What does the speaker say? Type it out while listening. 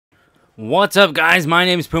What's up, guys? My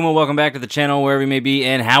name is Puma. Welcome back to the channel, wherever you may be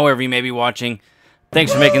and however you may be watching.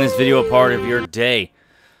 Thanks for making this video a part of your day.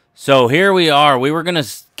 So here we are. We were going to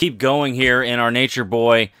keep going here in our Nature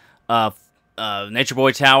Boy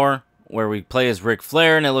Tower, where we play as Ric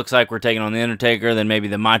Flair, and it looks like we're taking on The Undertaker, then maybe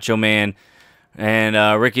the Macho Man,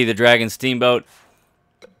 and Ricky the Dragon Steamboat.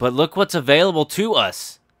 But look what's available to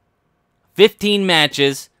us. 15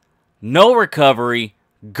 matches, no recovery,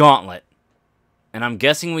 gauntlet. And I'm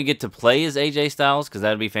guessing we get to play as AJ Styles, because that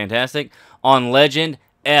would be fantastic. On Legend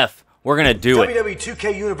F, we're going to do it.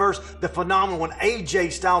 WWE2K Universe, the phenomenal one,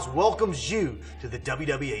 AJ Styles welcomes you to the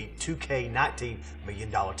WWE2K19 $1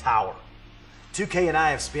 Million Tower. 2K and I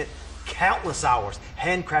have spent countless hours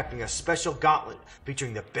handcrafting a special gauntlet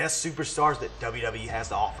featuring the best superstars that WWE has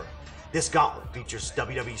to offer. This gauntlet features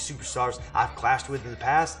WWE superstars I've clashed with in the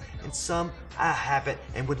past, and some I haven't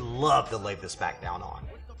and would love to lay the smackdown on.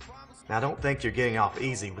 Now, don't think you're getting off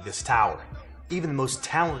easy with this tower. Even the most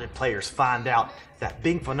talented players find out that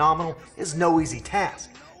being phenomenal is no easy task.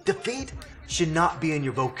 Defeat should not be in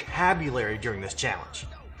your vocabulary during this challenge,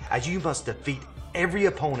 as you must defeat every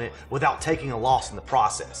opponent without taking a loss in the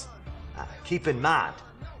process. Keep in mind,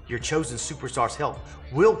 your chosen superstar's health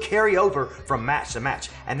will carry over from match to match,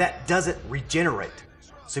 and that doesn't regenerate.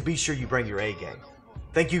 So be sure you bring your A game.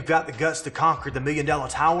 Think you've got the guts to conquer the $1 Million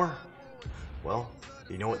Tower? Well,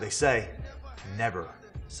 you know what they say, never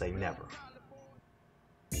say never.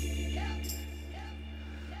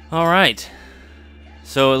 All right.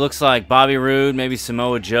 So it looks like Bobby Roode, maybe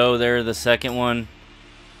Samoa Joe there, the second one.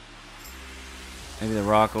 Maybe The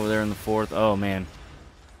Rock over there in the fourth. Oh, man.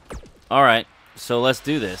 All right. So let's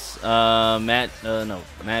do this. Match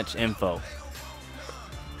info.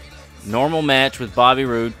 Normal match with Bobby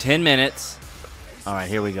Roode, 10 minutes. All right,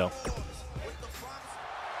 here we go.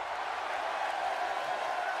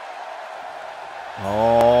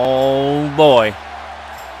 Oh boy.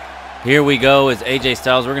 Here we go as AJ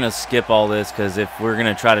Styles. We're going to skip all this because if we're going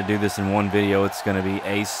to try to do this in one video, it's going to be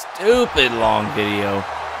a stupid long video.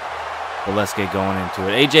 But let's get going into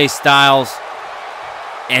it. AJ Styles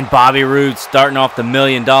and Bobby Roode starting off the $1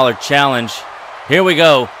 Million Challenge. Here we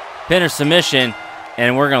go. Pin or submission.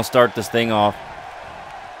 And we're going to start this thing off.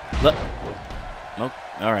 Look. Oh,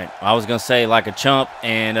 all right. I was going to say like a chump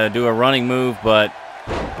and do a running move, but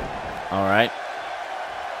all right.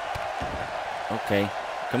 Okay.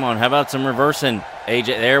 Come on. How about some reversing, AJ?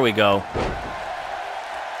 There we go.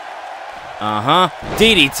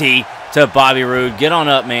 DDT to Bobby Roode. Get on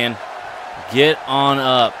up, man. Get on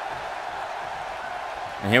up.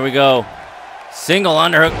 And here we go. Single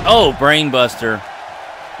underhook. Oh, brainbuster.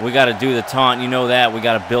 We got to do the taunt. You know that. We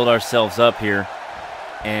got to build ourselves up here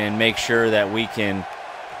and make sure that we can,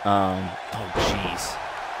 oh, jeez,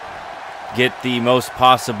 get the most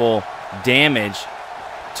possible damage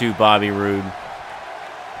to Bobby Roode.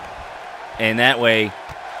 And that way,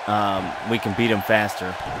 we can beat him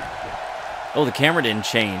faster. Oh, the camera didn't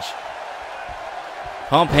change.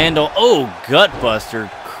 Pump handle. Oh, gut buster.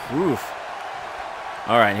 Oof.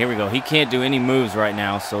 All right, here we go. He can't do any moves right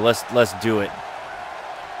now, so let's do it.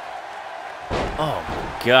 Oh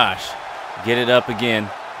gosh, get it up again.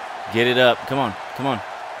 Get it up. Come on, come on,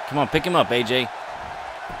 come on. Pick him up, AJ.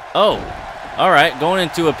 Oh, all right. Going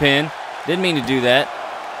into a pin. Didn't mean to do that.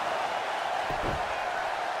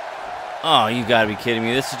 Oh, you gotta be kidding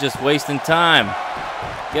me. This is just wasting time.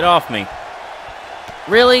 Get off me.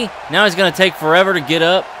 Really? Now he's gonna take forever to get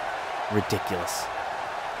up? Ridiculous.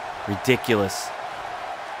 Ridiculous.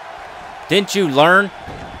 Didn't you learn?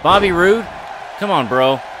 Bobby Roode? Come on,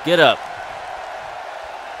 bro. Get up.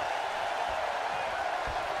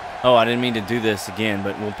 Oh, I didn't mean to do this again,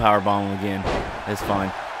 but we'll powerbomb him again. That's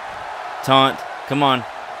fine. Taunt. Come on.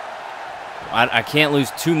 I can't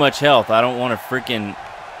lose too much health. I don't want to freaking...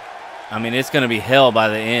 I mean, it's going to be hell by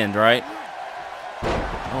the end, right?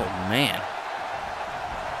 Oh, man.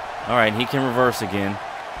 All right, he can reverse again.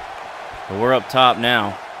 But we're up top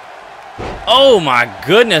now. Oh, my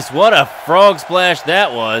goodness. What a frog splash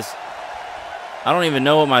that was. I don't even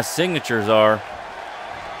know what my signatures are.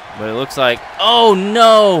 But it looks like... Oh,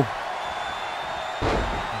 no.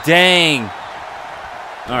 Dang.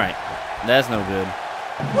 All right. That's no good.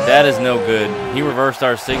 That is no good. He reversed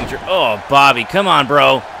our signature. Oh, Bobby. Come on,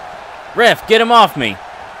 bro. Ref, get him off me.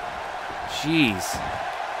 Jeez.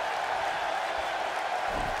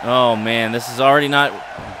 Oh, man. This is already not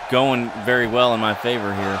going very well in my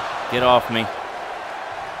favor here. Get off me.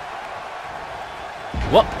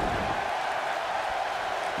 What?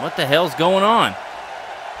 What the hell's going on?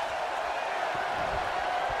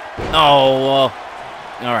 Oh,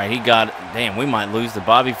 all right, he got it. Damn, we might lose to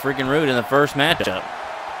Bobby freaking Roode in the first matchup.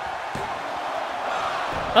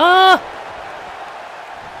 Ah!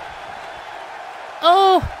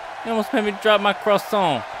 Oh! You almost made me drop my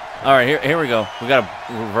croissant. All right, here we go. We gotta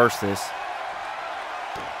reverse this.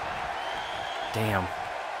 Damn.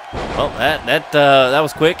 Well, that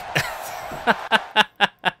was quick.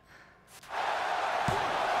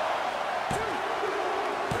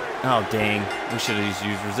 Oh dang! We should have just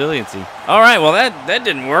used resiliency. All right, well that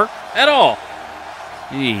didn't work at all.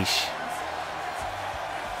 Yeesh.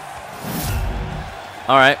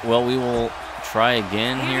 All right, well we will try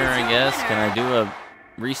again here, I guess. Can I do a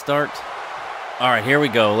restart? All right, here we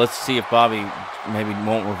go. Let's see if Bobby maybe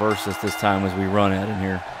won't reverse this time as we run at him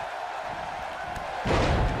here.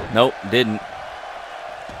 Nope, didn't.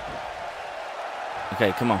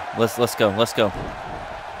 Okay, come on. Let's go. Let's go.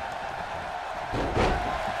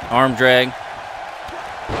 Arm drag.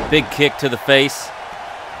 Big kick to the face.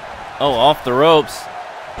 Oh, off the ropes.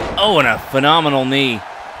 Oh, and a phenomenal knee.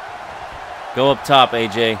 Go up top,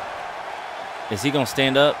 AJ. Is he going to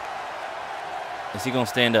stand up? Is he going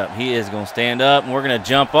to stand up? He is going to stand up, and we're going to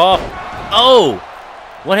jump off. Oh!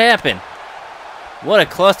 What happened? What a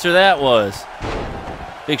cluster that was.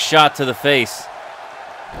 Big shot to the face.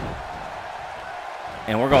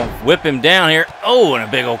 And we're going to whip him down here. Oh, and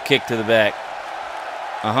a big old kick to the back.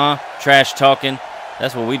 Uh-huh. Trash talking.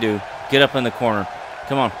 That's what we do. Get up in the corner.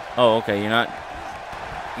 Come on. Oh, okay. You're not.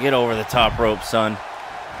 Get over the top rope, son.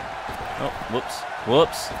 Oh, whoops.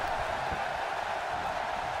 Whoops.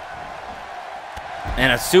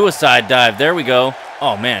 And a suicide dive. There we go.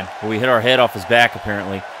 Oh, man. We hit our head off his back,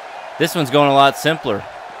 apparently. This one's going a lot simpler.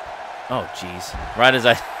 Oh, jeez. Right as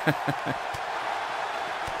I...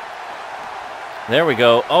 There we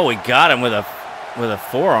go. Oh, we got him with a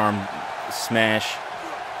forearm smash.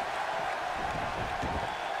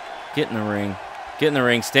 Get in the ring. Get in the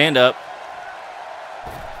ring. Stand up.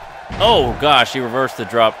 Oh, gosh. He reversed the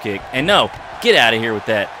drop kick. And no. Get out of here with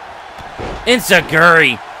that.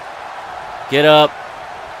 Enziguri. Get up.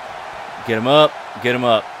 Get him up. Get him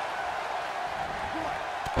up.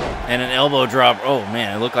 And an elbow drop. Oh,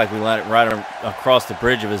 man. It looked like we let it right across the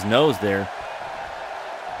bridge of his nose there.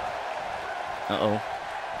 Uh-oh.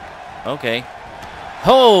 Okay.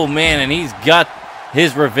 Oh, man. And he's got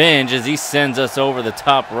his revenge as he sends us over the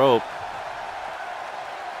top rope.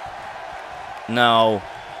 No.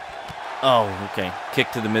 Oh, okay.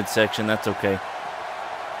 Kick to the midsection. That's okay.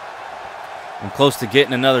 I'm close to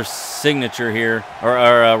getting another signature here, or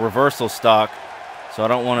a reversal stock. So I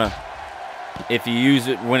don't want to... If you use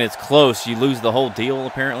it when it's close, you lose the whole deal,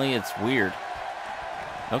 apparently. It's weird.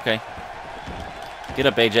 Okay. Get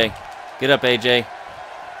up, AJ. Get up, AJ.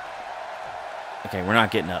 Okay, we're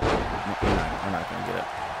not getting up. We're not going to get up.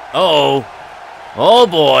 Uh-oh. Oh,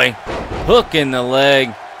 boy. Hook in the leg.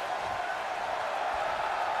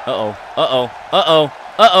 Uh-oh. Uh-oh. Uh-oh.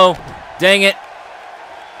 Uh-oh. Dang it.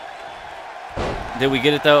 Did we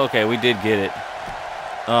get it, though? Okay, we did get it.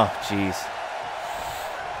 Oh, jeez.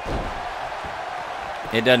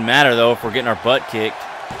 It doesn't matter, though, if we're getting our butt kicked.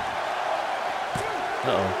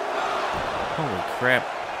 Uh-oh. Holy crap.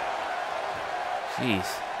 Jeez.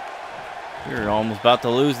 We were almost about to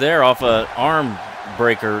lose there off a arm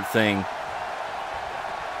breaker thing.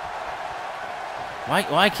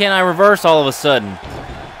 Why can't I reverse all of a sudden?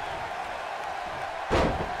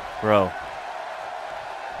 Bro.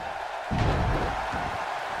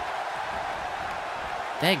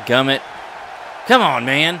 Dadgummit. Come on,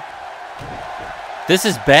 man. This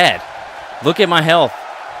is bad. Look at my health.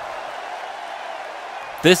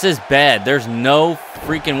 This is bad. There's no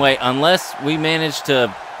freaking way. Unless we manage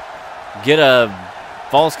to get a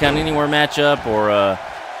Falls Count Anywhere matchup or a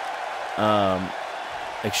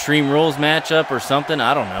Extreme Rules matchup or something.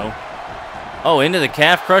 I don't know. Oh, into the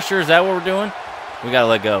calf crusher. Is that what we're doing? We got to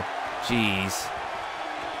let go. Jeez.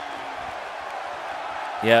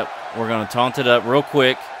 Yep. We're going to taunt it up real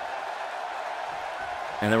quick.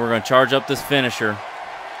 And then we're going to charge up this finisher.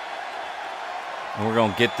 And we're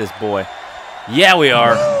going to get this boy. Yeah, we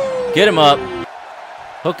are. Get him up.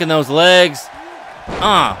 Hooking those legs.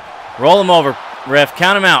 Roll him over, ref.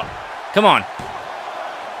 Count him out. Come on.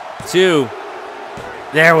 2.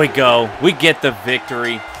 There we go. We get the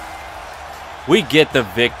victory. We get the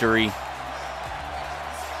victory.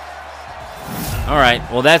 All right.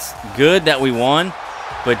 Well, that's good that we won.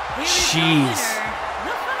 But, jeez.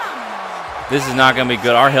 This is not going to be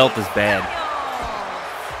good. Our health is bad.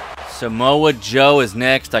 Samoa Joe is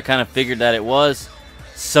next. I kind of figured that it was.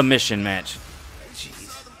 Submission match.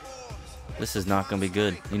 Jeez. This is not going to be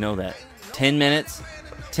good. You know that. 10 minutes.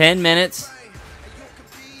 10 minutes.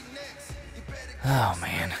 Oh,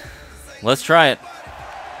 man. Let's try it.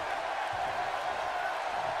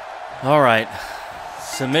 All right.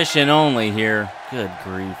 Submission only here. Good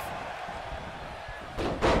grief.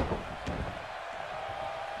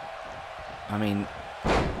 I mean,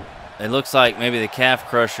 it looks like maybe the calf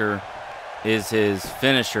crusher is his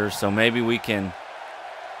finisher, so maybe we can...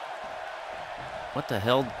 What the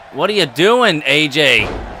hell? What are you doing, AJ?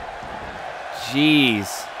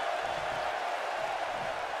 Jeez.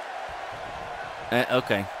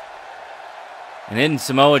 Okay. And isn't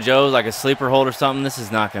Samoa Joe's like a sleeper hold or something? This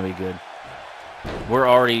is not going to be good. We're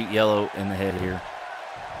already yellow in the head here.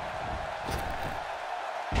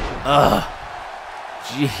 Ugh.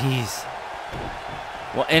 Jeez.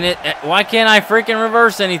 Well, and why can't I freaking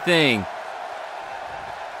reverse anything?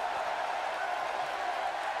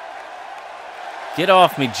 Get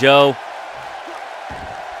off me, Joe.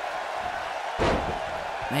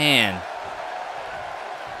 Man.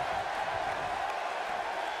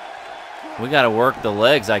 We got to work the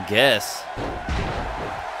legs, I guess.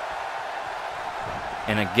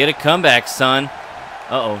 And get a comeback, son.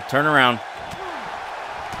 Uh-oh, turn around.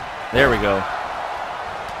 There we go.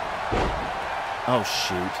 Oh,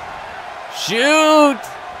 shoot. Shoot!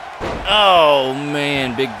 Oh,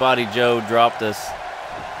 man. Big Body Joe dropped us.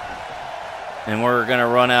 And we're going to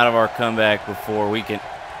run out of our comeback before we can...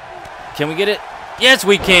 Can we get it? Yes,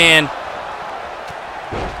 we can!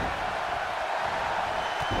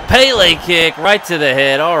 Pele kick right to the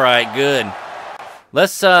head. All right, good.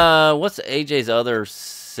 Let's, what's AJ's other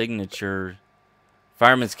signature?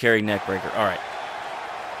 Fireman's carry neck breaker. All right.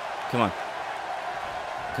 Come on.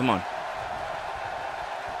 Come on.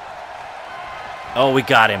 Oh, we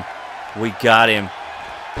got him. We got him.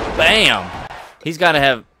 Bam! He's got to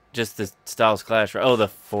have just the Styles Clash. Oh, the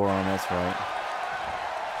forearm. That's right.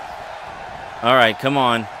 All right, come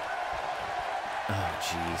on. Oh,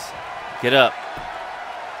 jeez. Get up.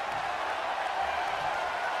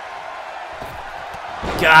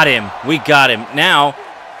 Got him. We got him. Now,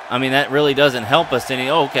 I mean, that really doesn't help us any.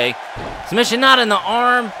 Oh, okay. Submission not in the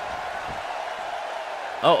arm.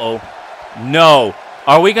 Uh-oh. No.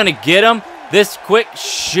 Are we going to get him? This quick?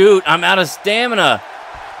 Shoot. I'm out of stamina.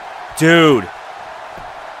 Dude.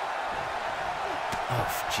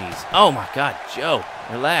 Oh, jeez. Oh, my God. Joe,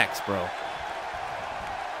 relax, bro.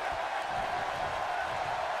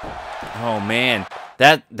 Oh, man.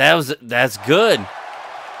 That's good.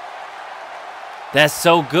 That's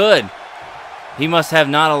so good. He must have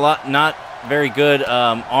not very good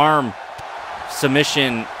arm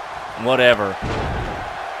submission, whatever.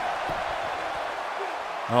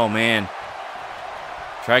 Oh, man.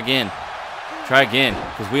 Try again. Try again,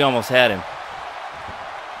 because we almost had him.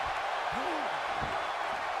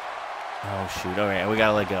 Oh, shoot. All right, we got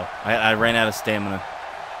to let go. I ran out of stamina.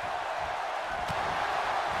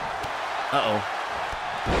 Uh-oh.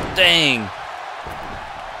 Dang.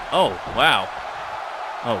 Oh, wow.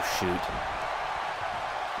 Oh, shoot.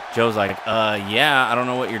 Joe's like, yeah, I don't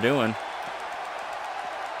know what you're doing.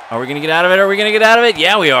 Are we going to get out of it? Are we going to get out of it?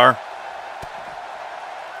 Yeah, we are.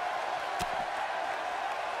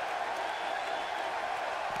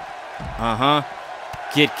 Uh-huh.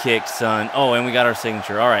 Get kicked, son. Oh, and we got our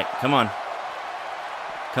signature. All right, come on.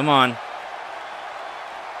 Come on.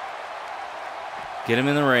 Get him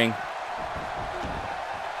in the ring.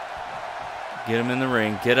 Get him in the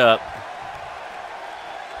ring. Get up.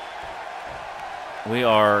 We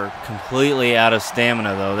are completely out of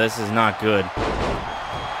stamina, though. This is not good.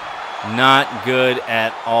 Not good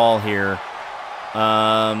at all here.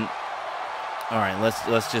 All right,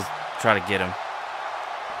 let's just try to get him.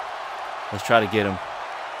 Let's try to get him.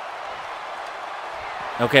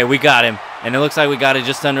 Okay, we got him. And it looks like we got it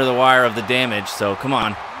just under the wire of the damage, so come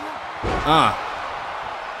on.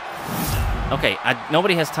 Okay,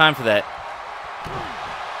 nobody has time for that.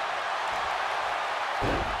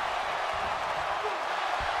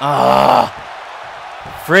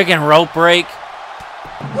 Friggin' rope break.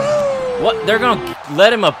 What? They're gonna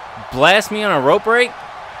let him blast me on a rope break?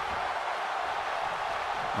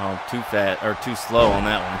 Oh, too fat or too slow on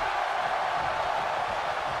that one.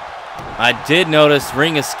 I did notice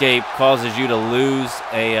ring escape causes you to lose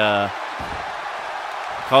a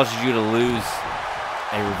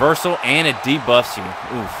reversal, and it debuffs you.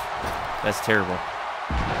 Oof, that's terrible.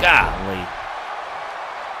 Golly.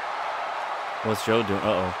 What's Joe doing?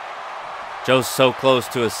 Uh-oh. Joe's so close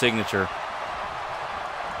to his signature.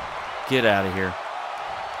 Get out of here.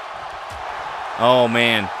 Oh,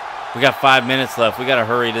 man. We got 5 minutes left. We got to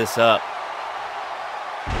hurry this up.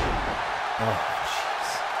 Oh,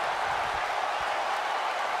 jeez.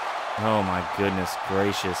 Oh, my goodness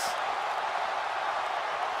gracious.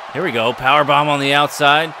 Here we go. Powerbomb on the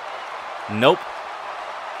outside. Nope.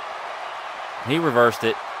 He reversed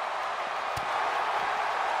it.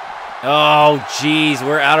 Oh, jeez.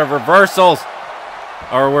 We're out of reversals.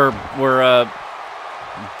 Or we're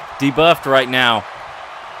debuffed right now.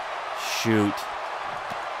 Shoot.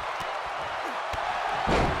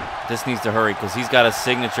 This needs to hurry because he's got a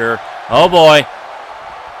signature. Oh boy.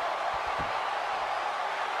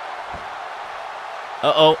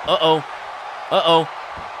 Uh-oh, uh-oh, uh-oh.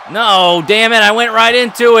 No, damn it, I went right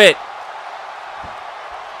into it.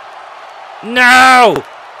 No!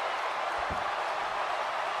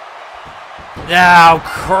 Oh,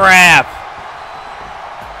 crap.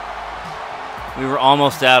 We were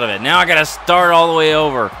almost out of it. Now I got to start all the way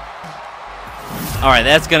over. All right,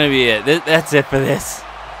 that's going to be it. That's it for this.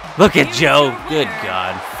 Look at Joe. Good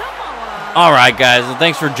God. All right, guys. Well,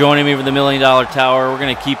 thanks for joining me for the $1 Million Tower. We're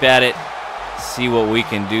going to keep at it. See what we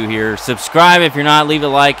can do here. Subscribe if you're not. Leave a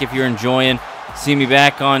like if you're enjoying. See me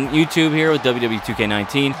back on YouTube here with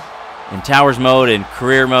WWE2K19 in Towers mode and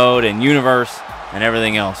Career mode and Universe and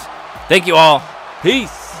everything else. Thank you all.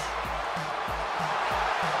 Peace.